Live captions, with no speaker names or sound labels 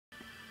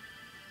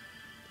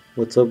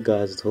What's up,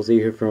 guys? It's Jose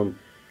here from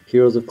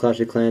Heroes of Clash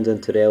of Clans,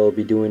 and today I will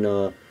be doing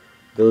a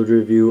build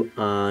review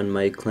on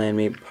my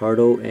clanmate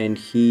Parto, and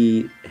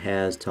he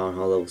has Town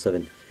Hall level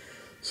 7.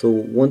 So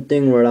one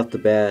thing right off the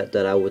bat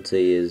that I would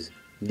say is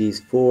these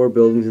four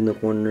buildings in the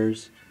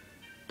corners,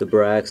 the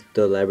barracks,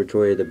 the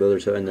laboratory, the builder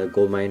cell, and the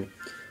gold mine.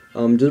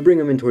 Just bring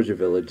them in towards your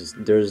village.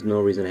 There's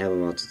no reason to have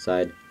them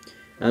outside.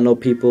 I know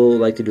people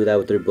like to do that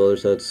with their builder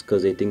sets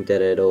because they think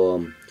that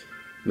it'll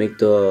make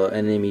the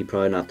enemy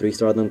probably not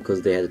 3-star them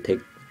because they had to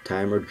take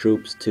time or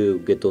troops to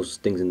get those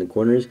things in the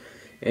corners.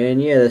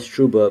 And yeah, that's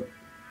true, but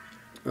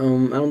I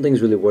don't think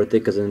it's really worth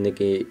it because then they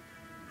can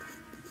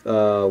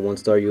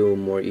 1-star you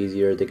more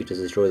easier. They could just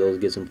destroy those,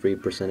 get some free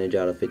percentage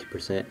out of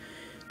 50%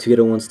 to get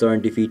a 1-star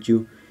and defeat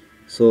you.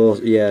 So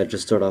yeah,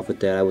 just start off with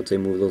that. I would say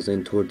move those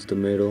in towards the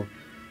middle.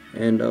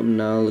 And I'm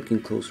now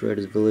looking closer at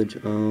his village.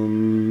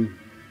 One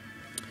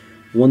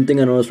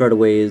thing I noticed right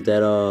away is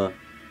that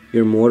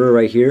your mortar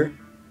right here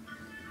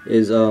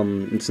is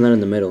it's not in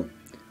the middle.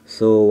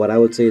 So what I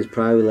would say is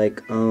probably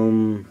like I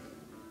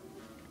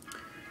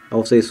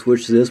would say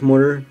switch to this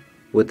mortar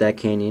with that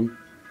canyon,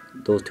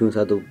 those two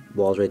inside the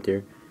walls right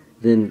there.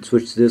 Then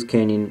switch to this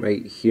canyon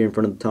right here in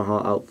front of the town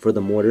hall out for the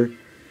mortar,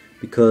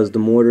 because the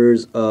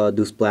mortars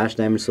do splash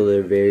damage, so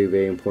they're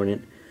very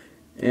important.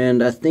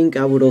 And I think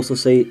I would also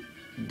say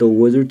the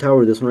wizard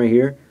tower, this one right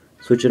here,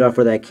 switch it out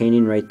for that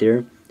canyon right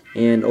there,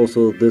 and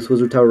also this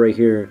wizard tower right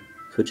here,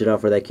 switch it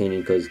out for that canyon,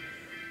 because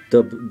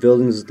the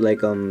buildings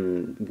like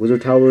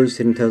wizard towers,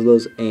 hidden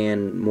Teslas,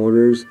 and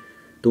mortars,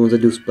 the ones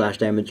that do splash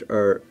damage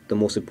are the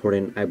most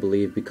important, I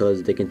believe,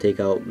 because they can take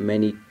out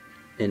many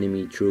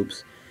enemy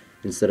troops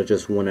instead of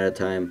just one at a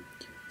time.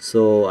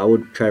 So I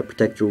would try to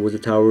protect your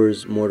wizard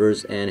towers,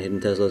 mortars, and hidden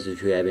Teslas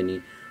if you have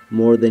any,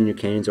 more than your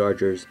cannons or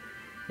archers.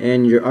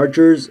 And your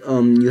archers,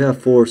 you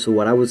have 4. So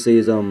what I would say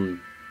is,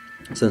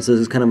 since this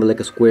is kind of like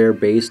a square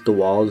base, the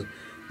walls,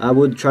 I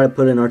would try to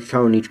put an archer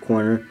tower in each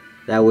corner.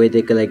 That way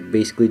they could like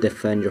basically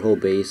defend your whole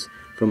base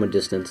from a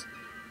distance.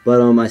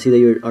 But I see that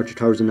your archer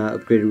towers are not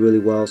upgraded really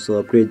well, so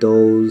upgrade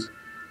those.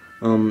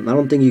 I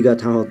don't think you got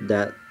town hall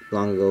that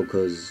long ago,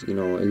 because you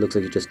know it looks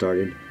like you just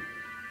started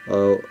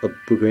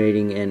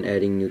upgrading and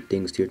adding new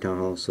things to your town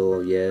hall.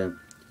 So yeah,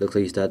 looks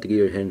like you start to get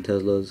your hidden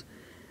Teslas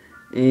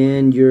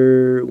and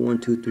your 1,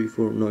 2, 3,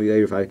 4. No, you got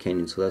your 5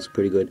 canyons, so that's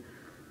pretty good.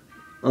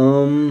 I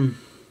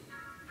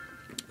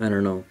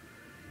don't know.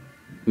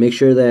 Make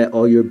sure that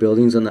all your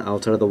buildings on the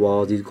outside of the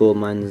walls, these gold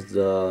mines,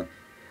 the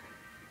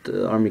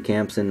army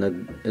camps, and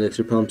the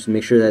elixir pumps,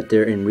 make sure that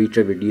they're in reach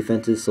of your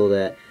defenses, so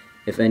that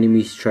if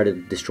enemies try to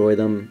destroy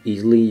them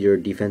easily, your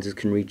defenses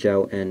can reach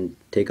out and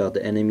take out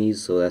the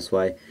enemies. So that's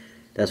where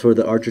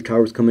the archer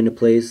towers come into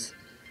place.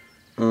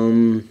 I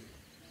don't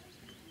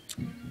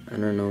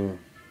know.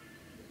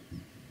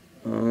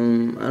 I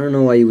don't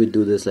know why you would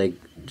do this. Like,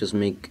 just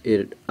make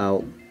it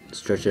out,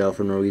 stretch it out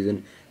for no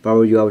reason. If I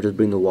were you, I would just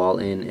bring the wall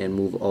in and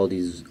move all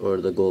these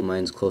or the gold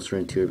mines closer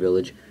into your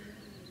village.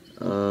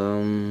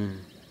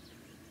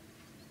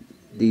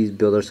 These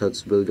builder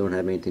huts really don't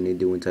have anything to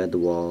do inside the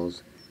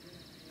walls.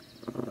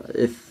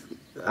 If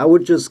I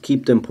would just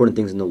keep the important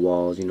things in the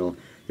walls, you know,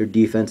 your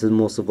defenses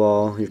most of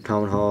all, your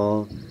town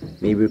hall,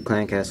 maybe your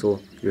clan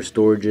castle, your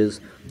storages.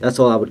 That's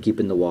all I would keep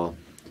in the wall.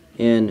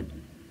 And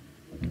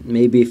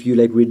maybe if you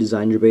like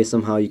redesign your base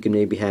somehow, you can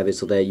maybe have it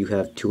so that you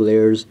have 2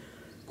 layers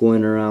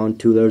going around,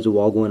 2 layers of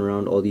wall going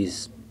around all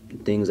these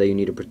things that you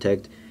need to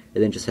protect,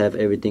 and then just have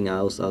everything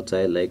else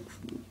outside. Like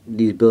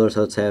these builders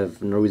huts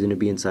have no reason to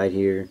be inside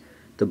here.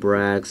 The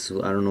barracks,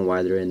 I don't know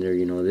why they're in there.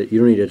 You know, you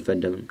don't need to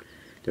defend them.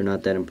 They're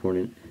not that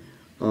important.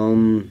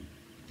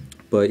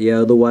 But yeah,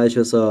 otherwise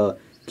just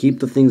keep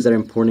the things that are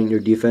important,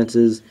 your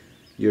defenses,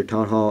 your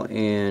town hall,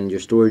 and your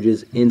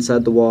storages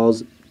inside the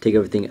walls. Take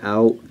everything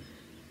out,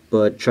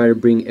 but try to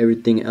bring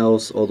everything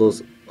else, all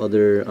those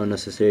other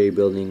unnecessary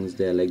buildings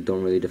that like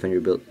don't really defend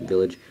your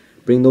village,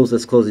 bring those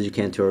as close as you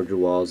can to your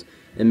walls,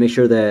 and make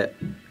sure that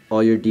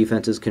all your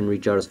defenses can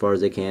reach out as far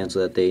as they can, so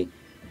that they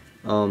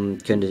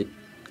can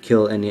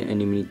kill any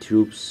enemy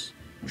troops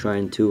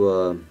trying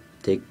to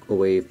take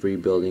away free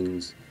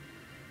buildings.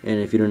 And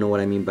if you don't know what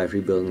I mean by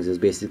free buildings, is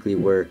basically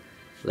where,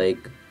 like,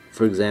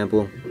 for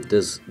example,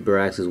 this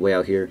barracks is way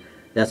out here.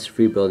 That's a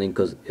free building,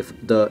 because if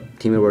the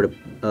teammate were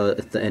to,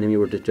 if the enemy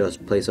were to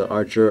just place an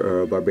archer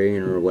or a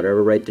barbarian or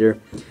whatever right there,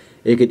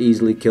 it could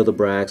easily kill the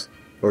barracks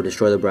or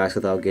destroy the barracks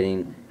without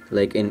getting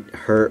like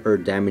hurt or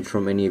damage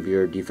from any of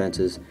your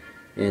defenses,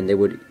 and they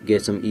would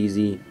get some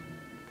easy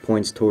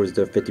points towards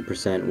the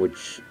 50%,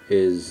 which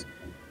is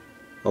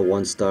a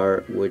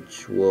 1-star,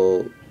 which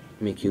will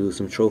make you lose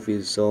some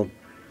trophies. So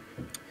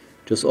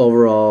just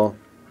overall,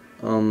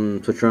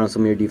 switch around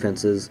some of your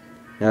defenses.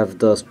 Have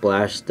the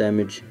splash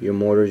damage, your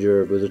mortars,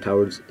 your wizard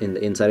towers in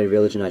the inside of your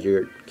village, not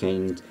your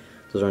canyons.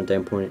 Those aren't that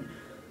important.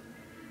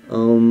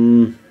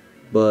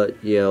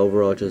 But yeah,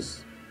 overall,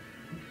 just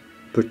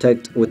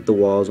protect with the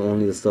walls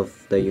only the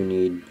stuff that you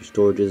need. Your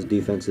storages,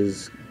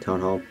 defenses, town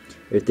hall.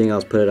 Everything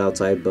else, put it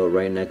outside, but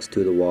right next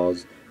to the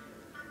walls.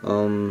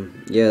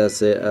 Yeah,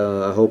 that's it.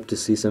 I hope to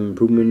see some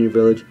improvement in your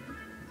village.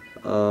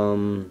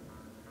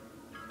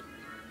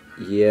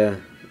 Yeah,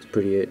 it's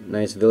pretty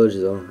nice village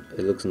though.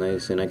 It looks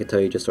nice, and I can tell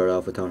you just started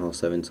off with Town Hall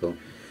 7, so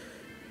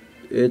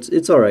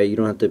it's all right. You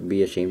don't have to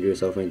be ashamed of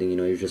yourself or anything. You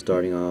know, you're just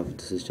starting off.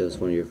 This is just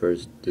one of your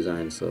first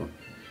designs, so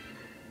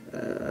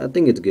I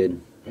think it's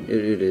good. It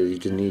is. You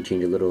just need to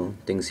change a little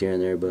things here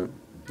and there, but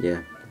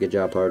yeah, good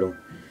job, Parto.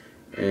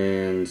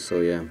 And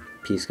so yeah,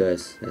 peace,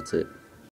 guys. That's it.